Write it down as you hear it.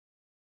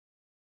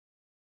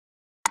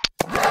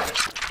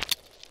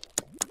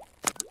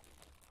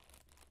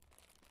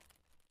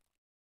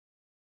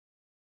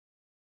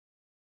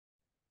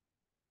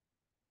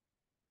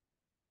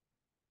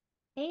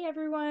Hey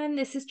everyone,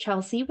 this is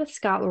Chelsea with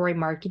Scott Lorry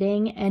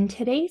Marketing, and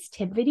today's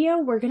tip video,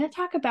 we're going to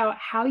talk about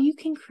how you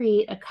can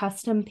create a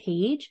custom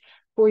page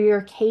for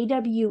your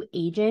KW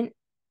agent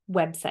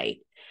website.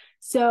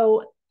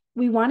 So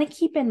we want to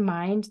keep in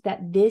mind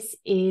that this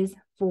is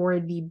for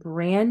the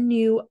brand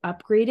new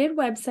upgraded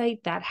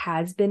website that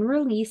has been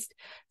released.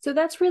 So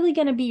that's really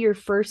going to be your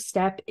first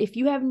step. If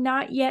you have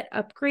not yet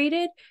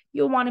upgraded,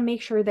 you'll want to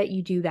make sure that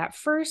you do that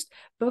first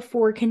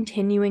before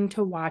continuing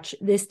to watch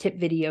this tip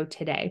video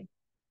today.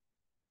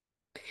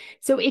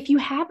 So if you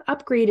have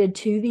upgraded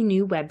to the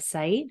new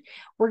website,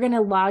 we're going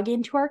to log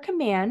into our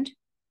command.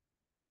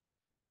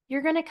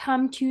 You're going to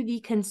come to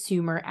the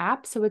consumer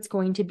app. So it's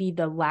going to be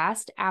the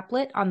last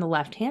applet on the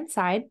left-hand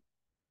side.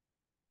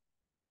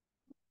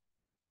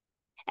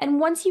 And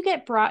once you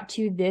get brought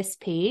to this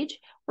page,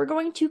 we're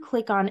going to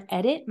click on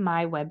Edit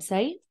My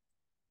Website.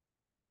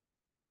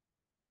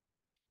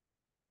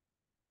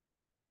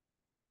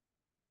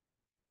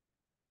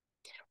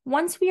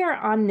 Once we are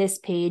on this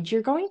page,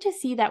 you're going to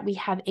see that we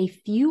have a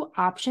few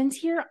options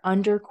here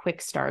under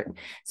Quick Start.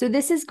 So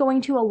this is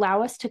going to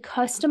allow us to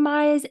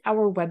customize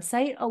our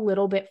website a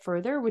little bit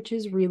further, which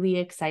is really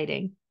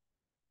exciting.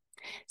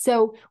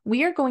 So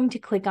we are going to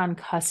click on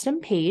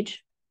Custom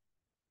Page.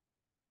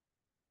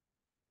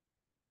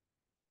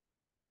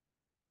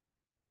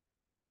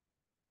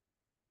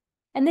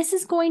 And this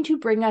is going to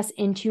bring us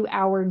into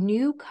our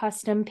new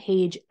custom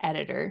page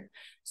editor.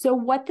 So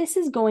what this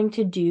is going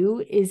to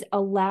do is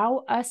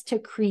allow us to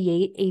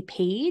create a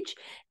page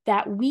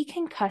that we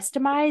can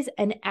customize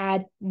and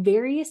add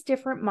various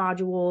different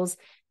modules,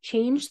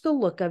 change the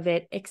look of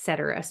it,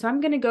 etc. So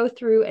I'm going to go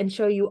through and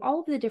show you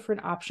all of the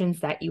different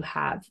options that you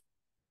have.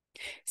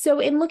 So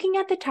in looking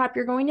at the top,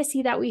 you're going to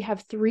see that we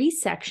have 3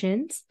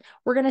 sections.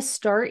 We're going to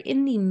start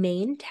in the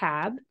main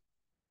tab.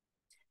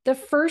 The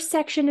first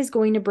section is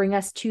going to bring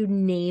us to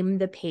name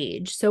the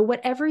page. So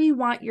whatever you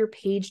want your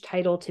page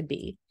title to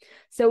be.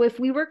 So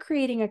if we were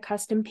creating a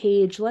custom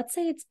page, let's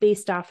say it's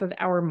based off of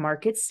our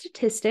market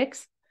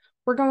statistics,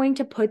 we're going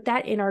to put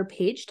that in our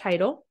page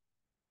title.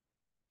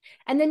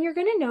 And then you're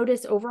going to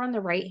notice over on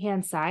the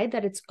right-hand side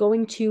that it's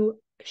going to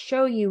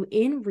show you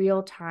in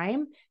real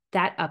time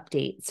that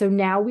update. So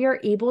now we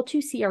are able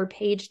to see our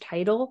page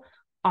title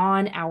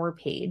on our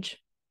page.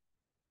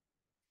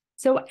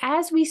 So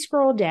as we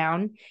scroll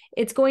down,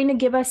 it's going to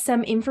give us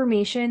some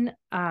information,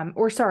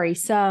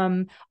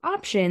 some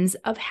options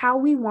of how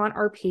we want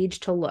our page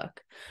to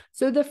look.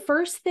 So the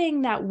first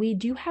thing that we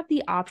do have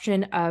the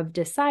option of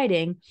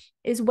deciding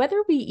is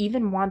whether we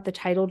even want the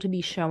title to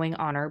be showing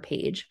on our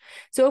page.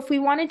 So if we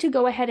wanted to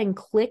go ahead and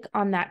click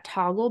on that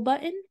toggle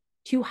button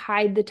to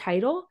hide the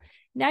title,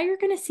 now you're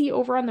going to see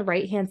over on the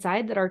right-hand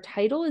side that our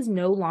title is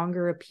no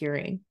longer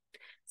appearing.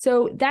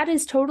 So that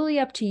is totally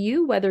up to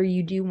you whether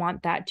you do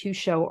want that to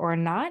show or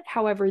not.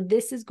 However,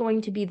 this is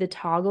going to be the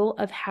toggle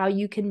of how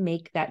you can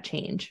make that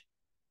change.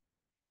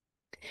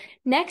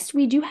 Next,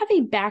 we do have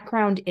a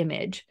background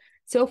image.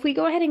 So if we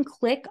go ahead and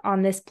click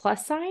on this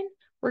plus sign,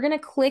 we're going to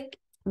click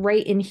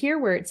right in here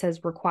where it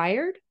says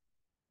required.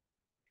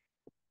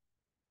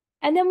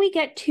 And then we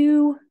get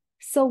to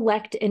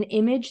select an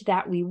image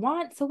that we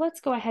want. So let's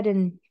go ahead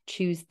and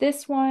choose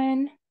this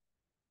one.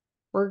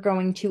 We're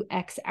going to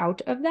X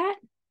out of that.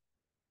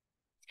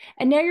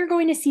 And now you're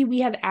going to see we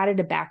have added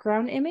a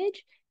background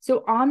image.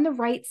 So on the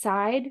right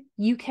side,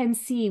 you can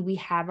see we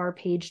have our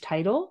page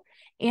title,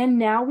 and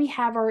now we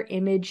have our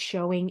image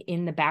showing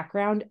in the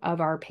background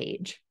of our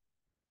page.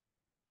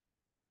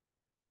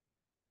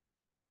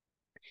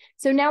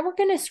 So now we're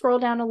going to scroll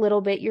down a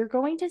little bit. You're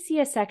going to see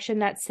a section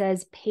that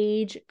says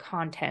page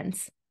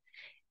contents.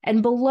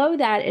 And below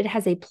that, it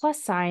has a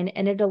plus sign,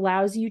 and it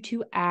allows you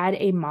to add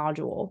a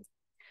module.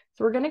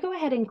 So we're going to go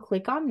ahead and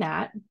click on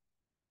that.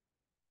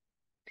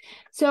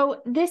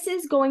 So this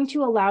is going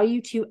to allow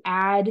you to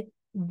add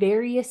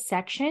various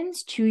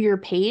sections to your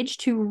page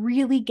to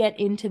really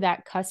get into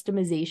that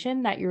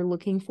customization that you're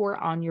looking for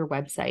on your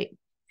website.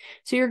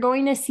 So you're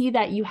going to see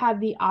that you have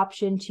the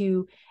option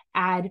to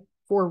add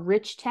for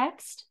rich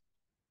text,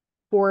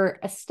 for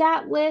a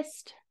stat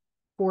list,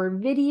 for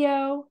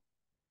video.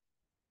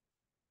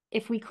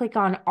 If we click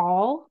on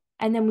all,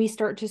 and then we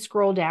start to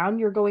scroll down,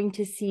 you're going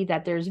to see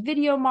that there's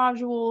video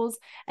modules.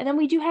 And then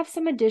we do have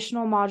some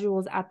additional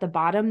modules at the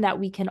bottom that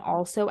we can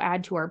also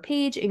add to our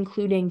page,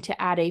 including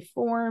to add a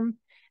form,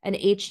 an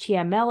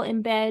HTML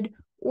embed,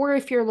 or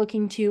if you're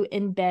looking to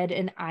embed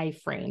an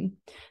iframe.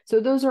 So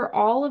those are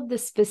all of the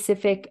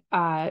specific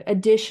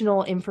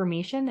additional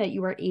information that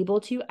you are able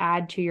to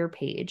add to your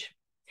page.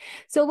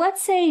 So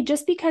let's say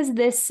just because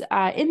this,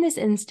 in this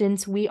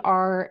instance, we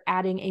are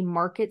adding a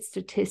market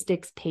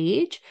statistics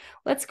page,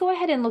 let's go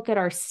ahead and look at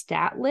our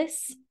stat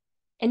lists.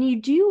 And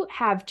you do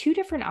have 2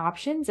 different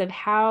options of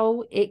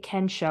how it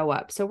can show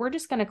up. So we're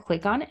just going to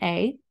click on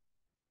A.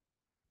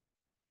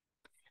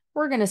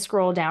 We're going to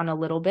scroll down a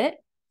little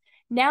bit.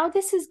 Now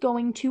this is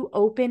going to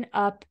open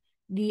up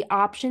the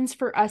options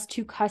for us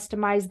to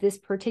customize this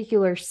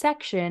particular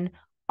section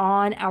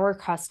on our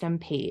custom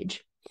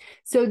page.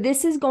 So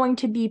this is going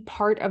to be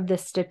part of the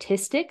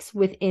statistics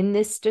within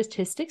this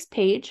statistics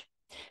page.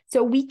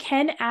 So we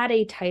can add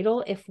a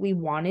title if we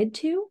wanted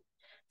to.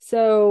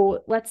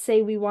 So let's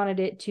say we wanted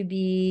it to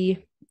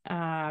be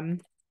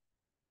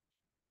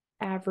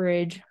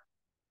average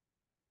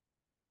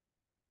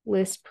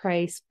list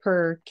price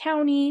per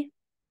county.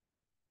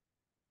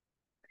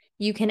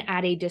 You can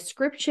add a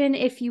description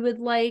if you would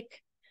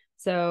like.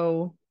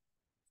 So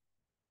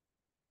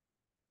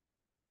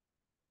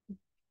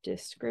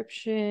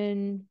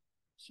description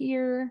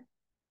here.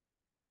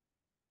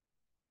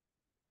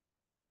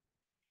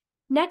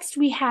 Next,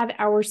 we have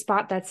our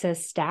spot that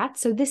says stats.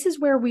 So this is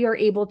where we are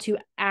able to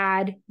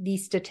add the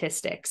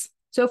statistics.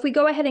 So if we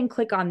go ahead and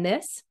click on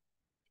this,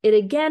 it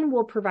again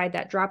will provide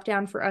that drop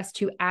down for us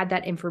to add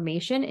that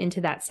information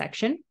into that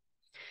section.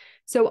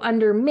 So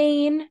under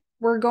main,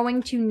 we're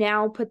going to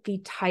now put the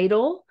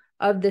title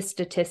of the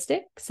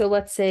statistic. So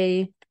let's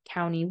say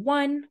County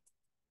 1,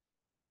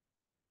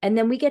 and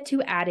then we get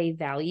to add a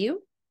value.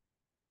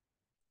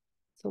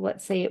 So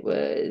let's say it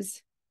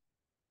was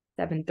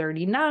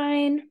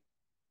 739.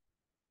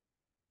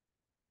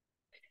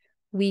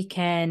 We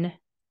can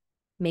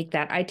make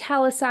that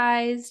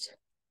italicized.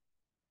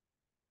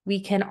 We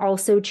can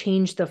also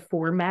change the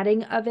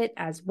formatting of it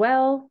as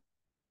well.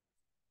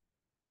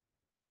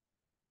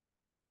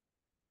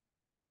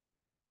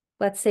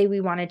 Let's say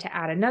we wanted to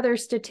add another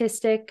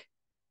statistic.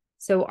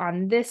 So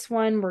on this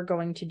one, we're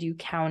going to do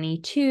County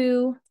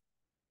 2.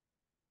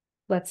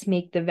 Let's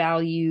make the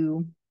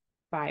value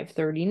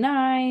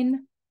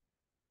 539.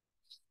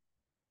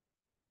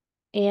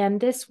 And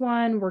this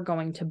one, we're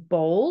going to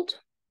bold.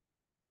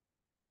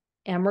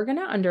 And we're going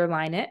to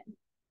underline it.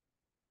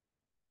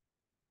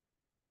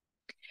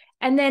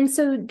 And then,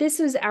 so this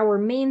is our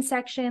main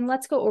section.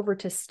 Let's go over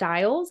to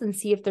styles and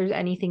see if there's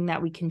anything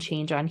that we can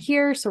change on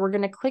here. So we're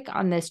going to click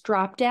on this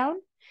drop down.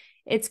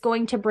 It's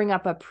going to bring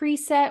up a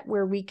preset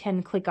where we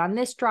can click on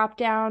this drop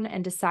down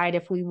and decide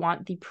if we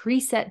want the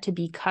preset to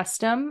be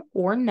custom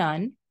or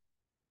none.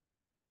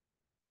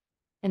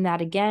 And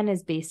that again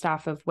is based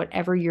off of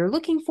whatever you're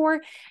looking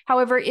for.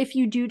 However, if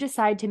you do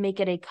decide to make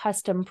it a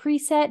custom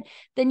preset,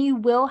 then you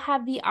will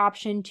have the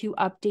option to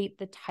update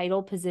the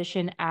title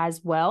position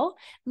as well,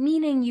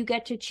 meaning you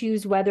get to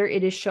choose whether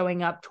it is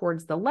showing up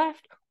towards the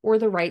left or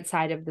the right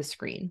side of the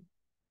screen.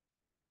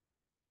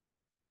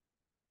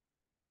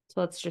 So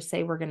let's just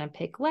say we're going to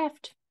pick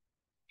left.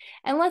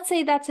 And let's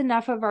say that's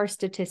enough of our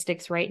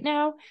statistics right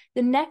now.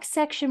 The next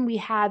section we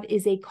have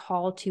is a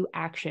call to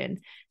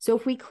action. So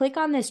if we click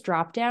on this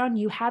drop down,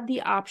 you have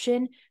the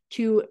option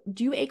to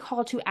do a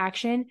call to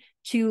action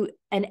to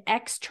an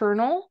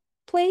external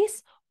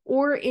place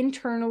or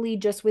internally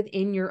just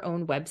within your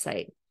own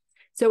website.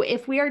 So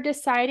if we are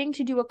deciding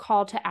to do a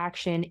call to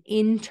action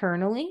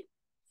internally,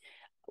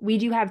 we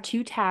do have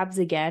two tabs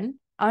again.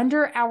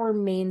 Under our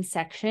main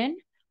section,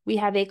 we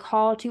have a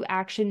call to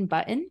action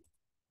button.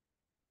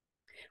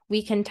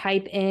 We can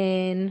type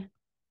in,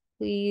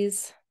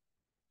 please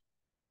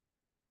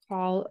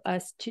call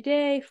us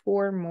today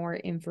for more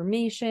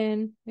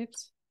information.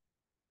 Oops.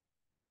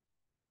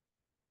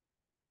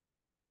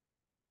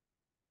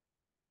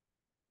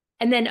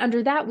 And then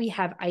under that, we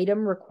have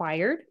item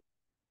required.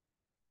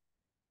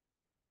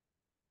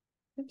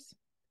 Oops.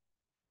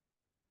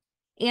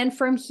 And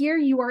from here,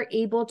 you are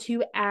able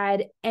to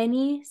add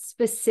any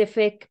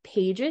specific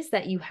pages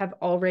that you have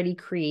already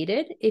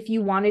created if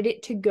you wanted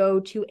it to go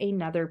to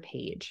another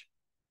page.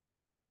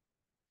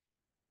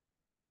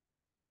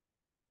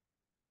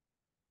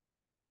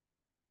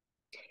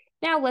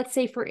 Now, let's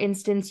say, for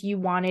instance, you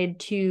wanted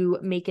to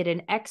make it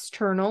an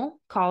external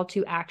call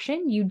to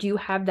action. You do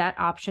have that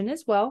option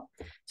as well.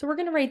 So we're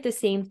going to write the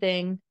same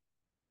thing.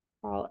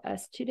 Call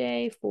us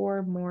today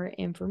for more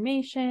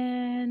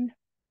information.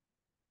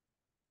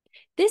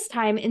 This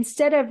time,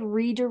 instead of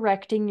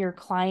redirecting your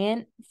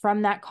client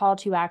from that call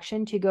to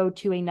action to go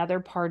to another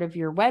part of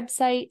your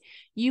website,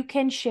 you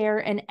can share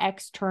an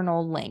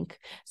external link.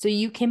 So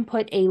you can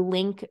put a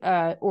link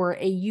or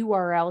a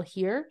URL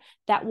here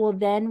that will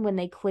then, when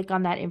they click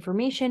on that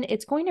information,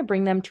 it's going to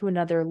bring them to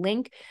another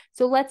link.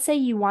 So let's say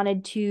you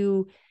wanted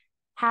to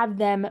have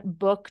them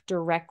book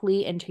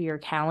directly into your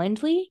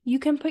Calendly. You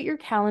can put your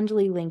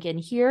Calendly link in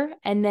here,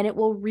 and then it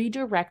will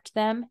redirect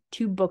them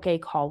to book a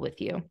call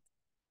with you.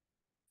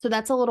 So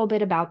that's a little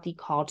bit about the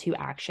call to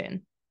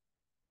action.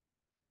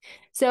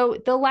 So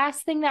the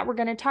last thing that we're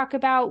going to talk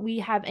about, we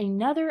have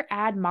another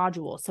add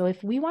module. So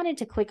if we wanted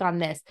to click on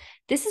this,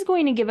 this is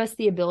going to give us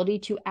the ability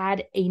to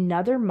add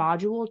another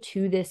module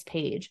to this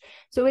page.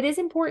 So it is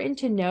important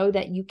to know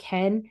that you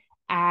can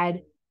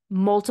add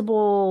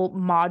multiple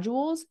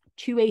modules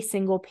to a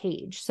single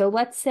page. So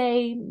let's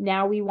say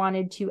now we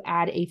wanted to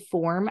add a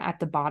form at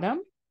the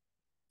bottom.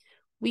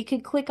 We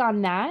could click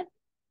on that.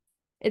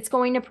 It's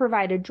going to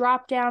provide a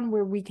drop down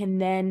where we can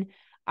then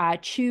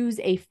choose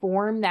a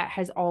form that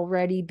has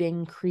already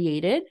been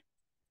created.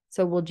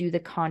 So we'll do the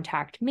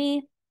contact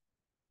me.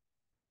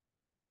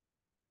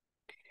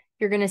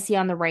 You're going to see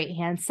on the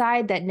right-hand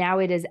side that now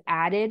it has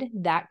added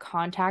that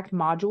contact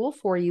module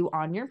for you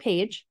on your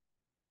page.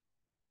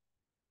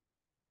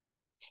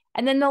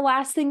 And then the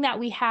last thing that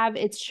we have,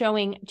 it's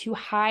showing to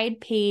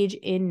hide page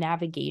in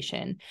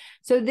navigation.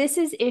 So this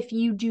is if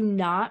you do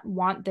not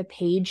want the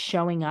page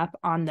showing up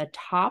on the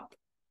top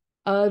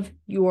of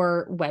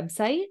your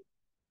website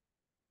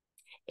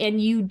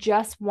and you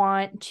just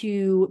want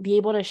to be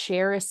able to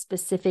share a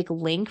specific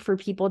link for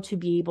people to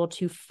be able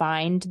to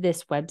find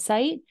this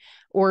website,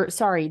 or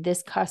sorry,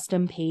 this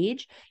custom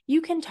page,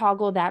 you can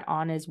toggle that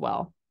on as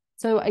well.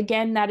 So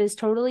again, that is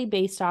totally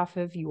based off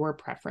of your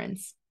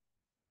preference.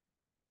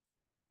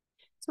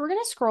 So we're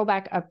going to scroll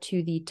back up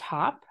to the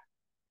top,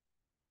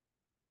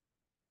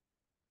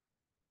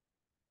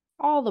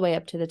 all the way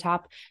up to the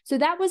top. So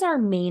that was our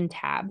main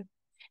tab.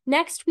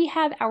 Next, we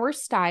have our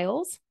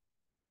styles.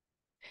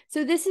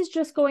 So this is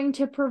just going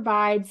to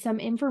provide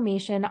some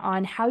information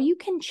on how you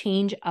can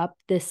change up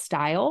this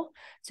style.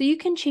 So you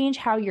can change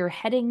how your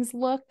headings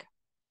look.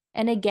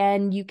 And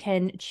again, you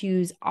can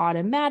choose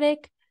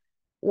automatic,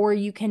 or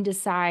you can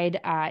decide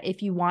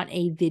if you want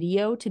a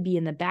video to be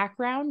in the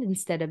background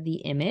instead of the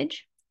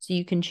image. So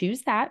you can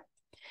choose that.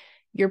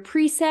 Your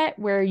preset,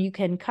 where you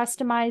can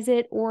customize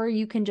it, or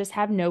you can just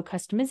have no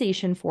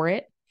customization for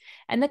it.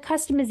 And the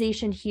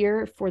customization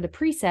here for the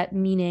preset,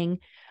 meaning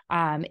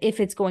if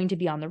it's going to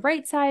be on the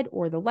right side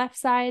or the left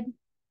side,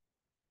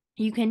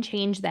 you can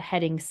change the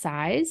heading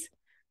size.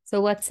 So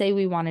let's say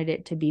we wanted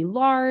it to be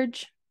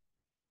large.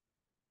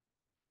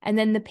 And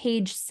then the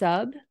page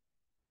sub,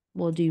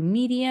 we'll do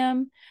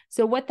medium.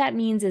 So what that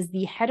means is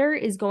the header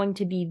is going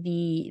to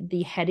be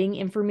the heading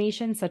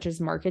information, such as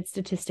market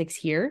statistics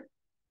here.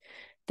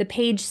 The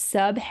page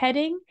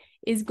subheading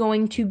is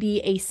going to be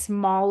a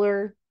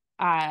smaller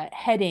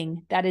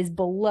heading that is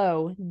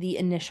below the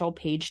initial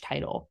page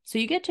title. So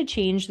you get to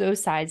change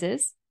those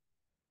sizes.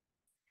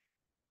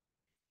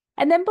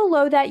 And then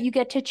below that, you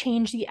get to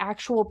change the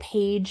actual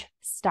page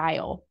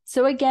style.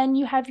 So again,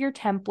 you have your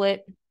template.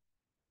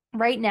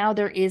 Right now,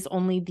 there is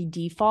only the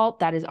default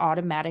that is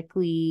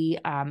automatically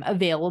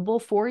available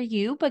for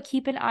you, but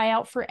keep an eye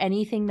out for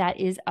anything that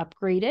is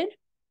upgraded.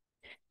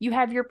 You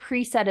have your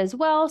preset as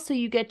well, so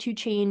you get to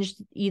change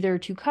either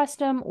to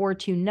custom or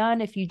to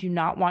none if you do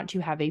not want to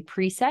have a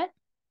preset.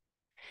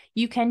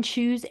 You can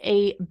choose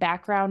a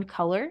background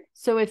color.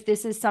 So if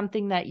this is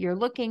something that you're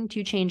looking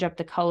to change up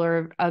the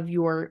color of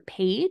your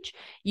page,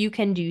 you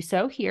can do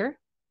so here.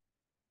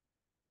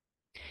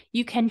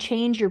 You can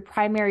change your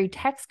primary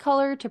text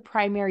color to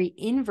primary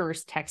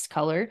inverse text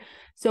color.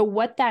 So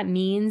what that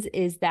means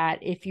is that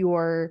if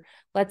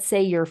let's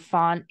say your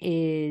font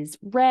is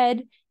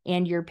red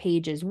and your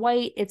page is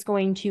white, it's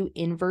going to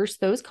inverse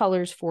those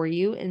colors for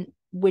you, and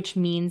which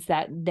means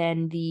that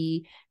then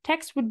the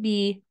text would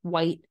be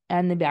white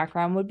and the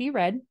background would be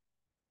red.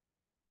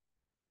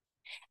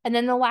 And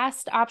then the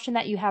last option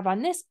that you have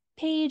on this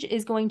page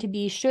is going to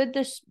be, should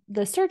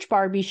the search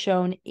bar be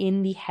shown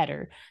in the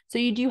header? So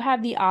you do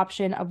have the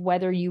option of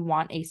whether you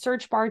want a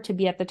search bar to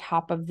be at the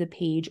top of the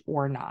page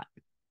or not.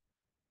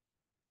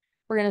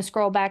 We're going to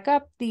scroll back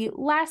up. The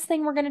last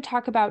thing we're going to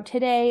talk about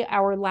today,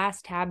 our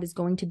last tab, is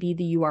going to be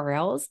the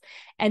URLs.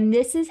 And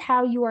this is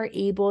how you are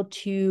able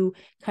to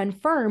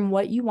confirm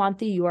what you want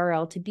the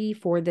URL to be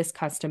for this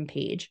custom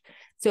page.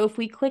 So if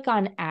we click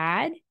on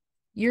add,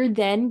 you're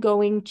then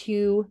going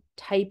to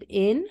type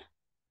in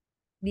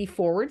the /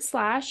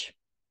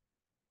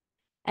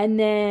 and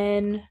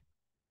then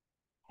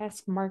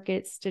test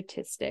market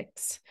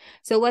statistics.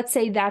 So let's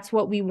say that's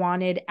what we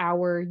wanted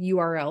our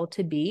URL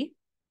to be.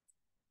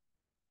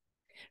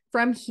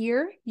 From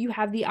here, you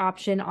have the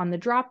option on the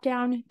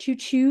dropdown to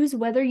choose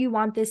whether you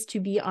want this to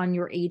be on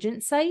your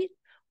agent site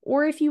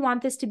or if you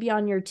want this to be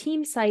on your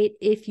team site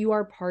if you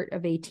are part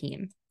of a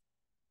team.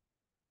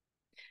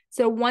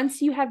 So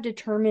once you have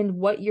determined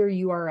what your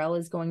URL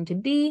is going to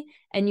be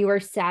and you are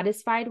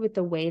satisfied with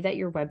the way that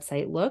your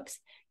website looks,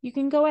 you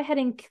can go ahead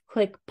and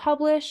click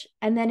publish,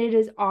 and then it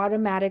is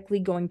automatically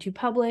going to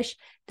publish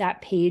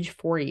that page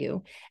for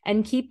you.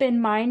 And keep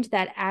in mind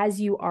that as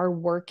you are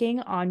working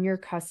on your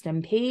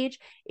custom page,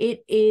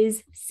 it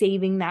is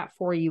saving that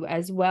for you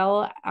as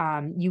well.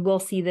 You will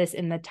see this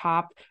in the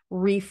top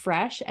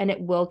refresh, and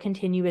it will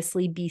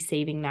continuously be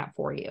saving that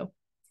for you.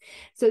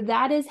 So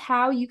that is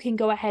how you can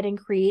go ahead and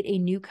create a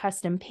new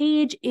custom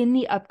page in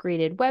the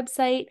upgraded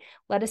website.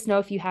 Let us know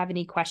if you have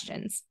any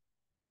questions.